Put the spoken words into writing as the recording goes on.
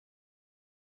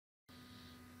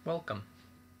Welcome.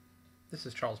 This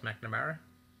is Charles McNamara,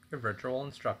 your virtual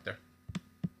instructor.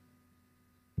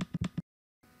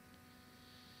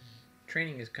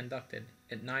 Training is conducted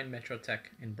at 9 Metro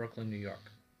Tech in Brooklyn, New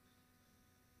York.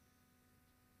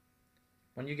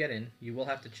 When you get in, you will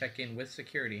have to check in with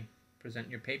security, present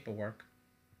your paperwork,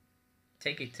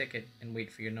 take a ticket, and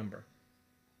wait for your number.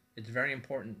 It's very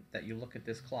important that you look at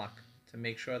this clock to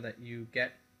make sure that you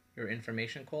get your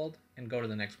information called and go to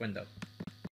the next window.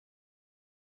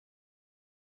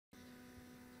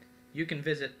 You can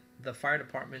visit the fire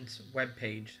department's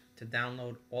webpage to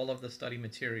download all of the study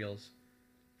materials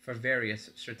for various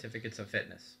certificates of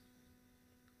fitness.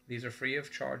 These are free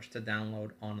of charge to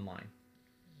download online,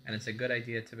 and it's a good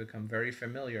idea to become very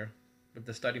familiar with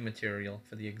the study material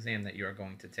for the exam that you are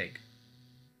going to take.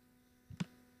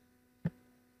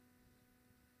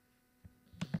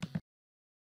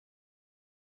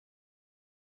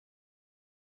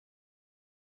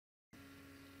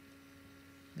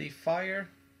 The Fire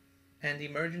and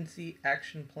Emergency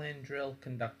Action Plan Drill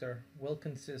Conductor will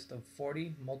consist of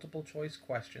 40 multiple choice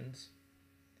questions,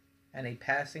 and a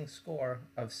passing score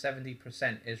of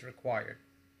 70% is required.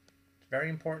 It's very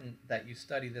important that you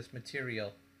study this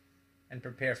material and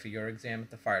prepare for your exam at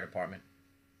the fire department.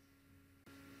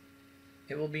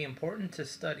 It will be important to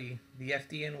study the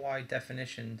FDNY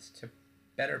definitions to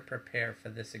better prepare for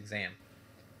this exam.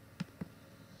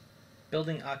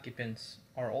 Building occupants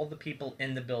are all the people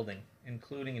in the building,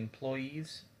 including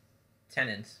employees,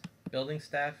 tenants, building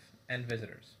staff, and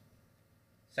visitors.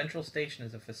 Central Station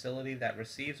is a facility that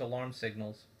receives alarm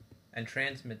signals and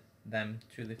transmits them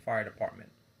to the fire department.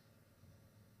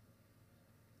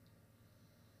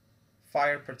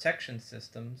 Fire protection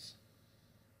systems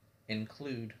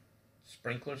include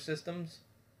sprinkler systems,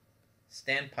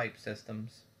 standpipe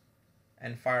systems,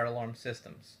 and fire alarm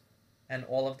systems, and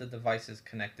all of the devices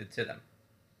connected to them.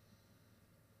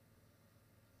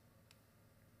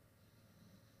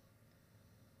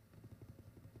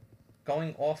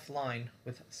 Going offline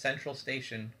with Central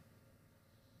Station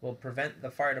will prevent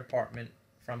the fire department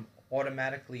from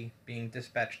automatically being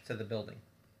dispatched to the building.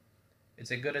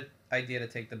 It's a good idea to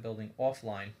take the building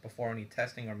offline before any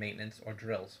testing or maintenance or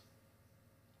drills.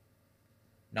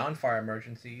 Non-fire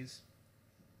emergencies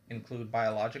include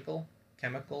biological,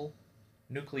 chemical,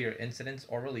 nuclear incidents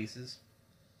or releases,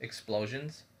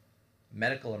 explosions,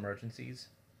 medical emergencies,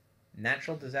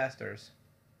 natural disasters,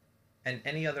 and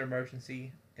any other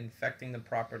emergency infecting the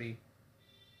property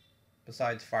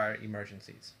besides fire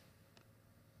emergencies.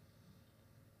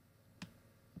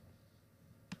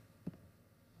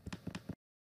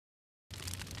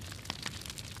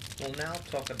 We'll now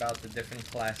talk about the different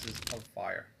classes of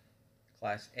fire.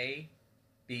 Class A,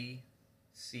 B,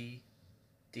 C,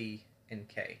 D, and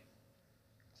K.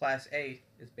 Class A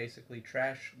is basically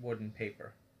trash, wood, and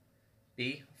paper.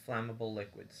 B, flammable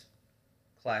liquids.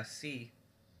 Class C,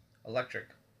 electric.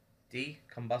 D,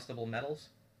 combustible metals,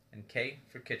 and K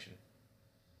for kitchen.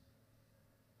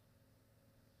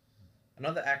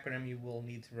 Another acronym you will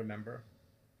need to remember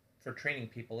for training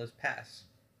people is PASS.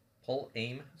 Pull,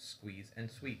 aim, squeeze,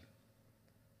 and sweep.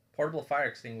 Portable fire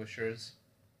extinguishers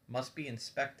must be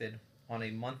inspected on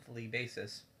a monthly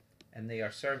basis, and they are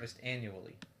serviced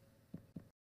annually.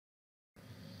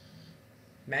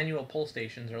 Manual pull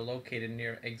stations are located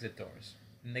near exit doors,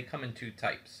 and they come in two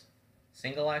types: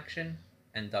 single action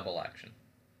and double action.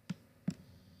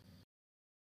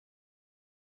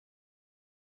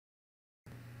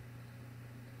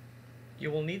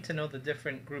 You will need to know the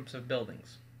different groups of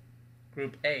buildings.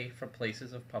 Group A for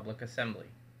places of public assembly.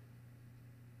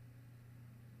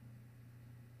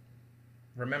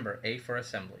 Remember, A for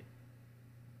assembly.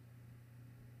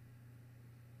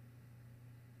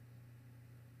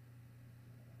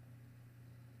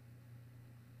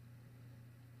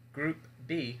 Group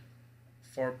B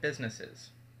for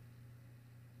businesses.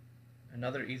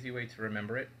 Another easy way to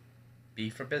remember it, B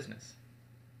for business.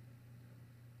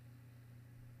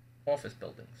 Office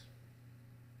buildings.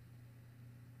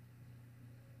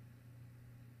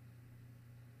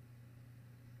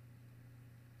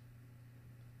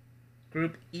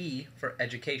 Group E for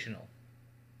educational.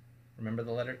 Remember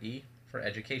the letter E for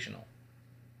educational.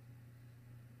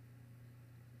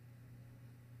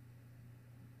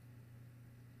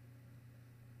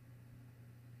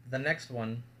 The next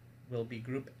one will be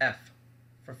Group F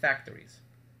for factories.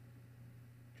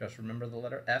 Just remember the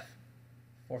letter F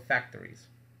for factories.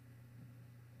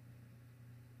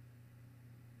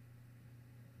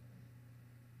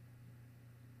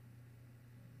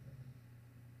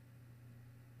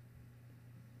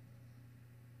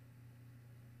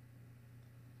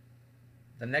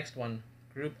 The next one,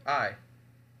 Group I,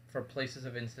 for places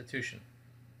of institution.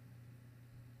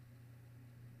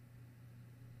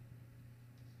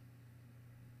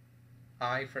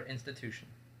 I for institution.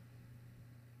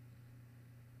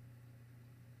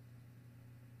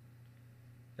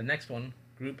 The next one,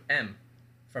 Group M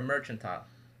for mercantile.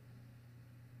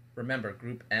 Remember,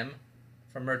 Group M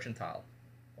for mercantile,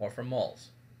 or for malls.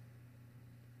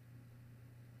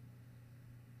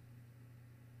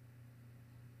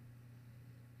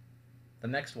 The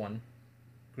next one,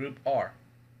 Group R,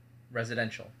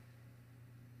 residential.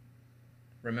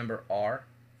 Remember R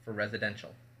for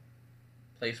residential,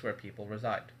 place where people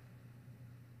reside.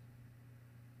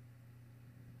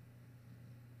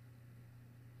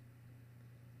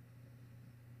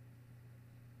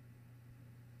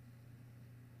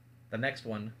 The next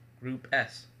one, Group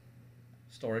S,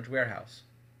 storage warehouse.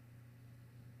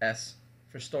 S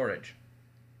for storage.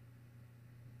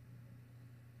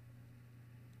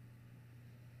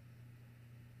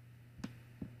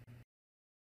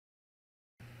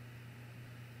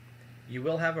 You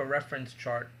will have a reference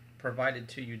chart provided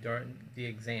to you during the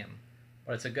exam,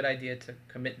 but it's a good idea to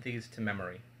commit these to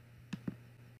memory.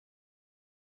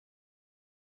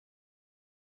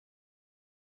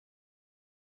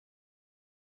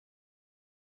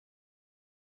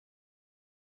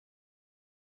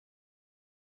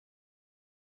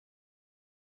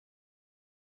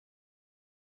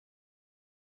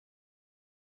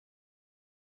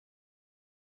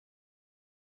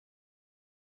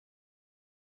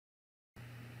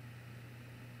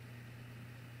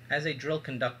 As a drill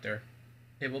conductor,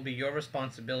 it will be your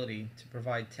responsibility to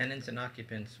provide tenants and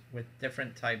occupants with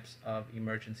different types of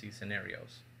emergency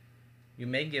scenarios. You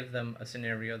may give them a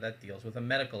scenario that deals with a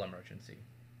medical emergency.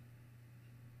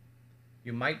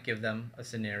 You might give them a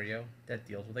scenario that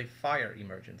deals with a fire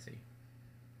emergency.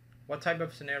 What type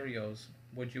of scenarios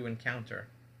would you encounter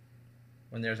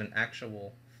when there's an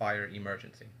actual fire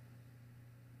emergency?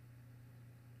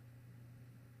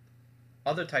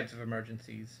 Other types of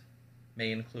emergencies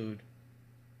may include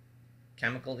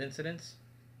chemical incidents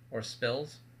or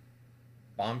spills,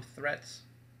 bomb threats,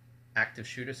 active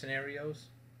shooter scenarios,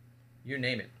 you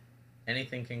name it.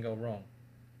 Anything can go wrong,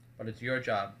 but it's your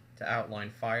job to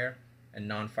outline fire and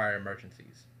non-fire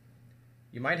emergencies.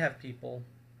 You might have people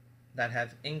that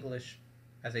have English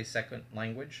as a second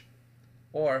language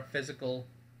or physical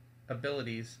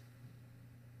abilities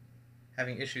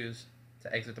having issues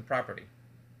to exit the property.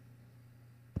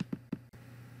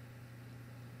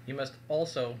 You must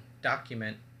also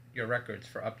document your records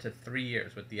for up to 3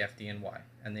 years with the FDNY,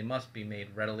 and they must be made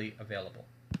readily available.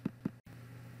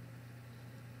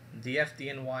 The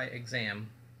FDNY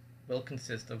exam will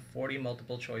consist of 40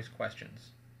 multiple choice questions,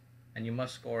 and you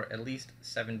must score at least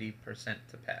 70%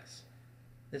 to pass.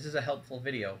 This is a helpful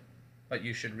video, but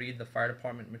you should read the fire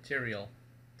department material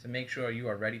to make sure you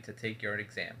are ready to take your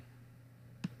exam.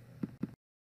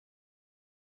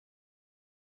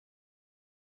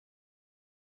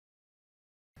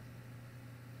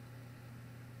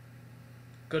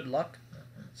 Good luck,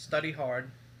 study hard,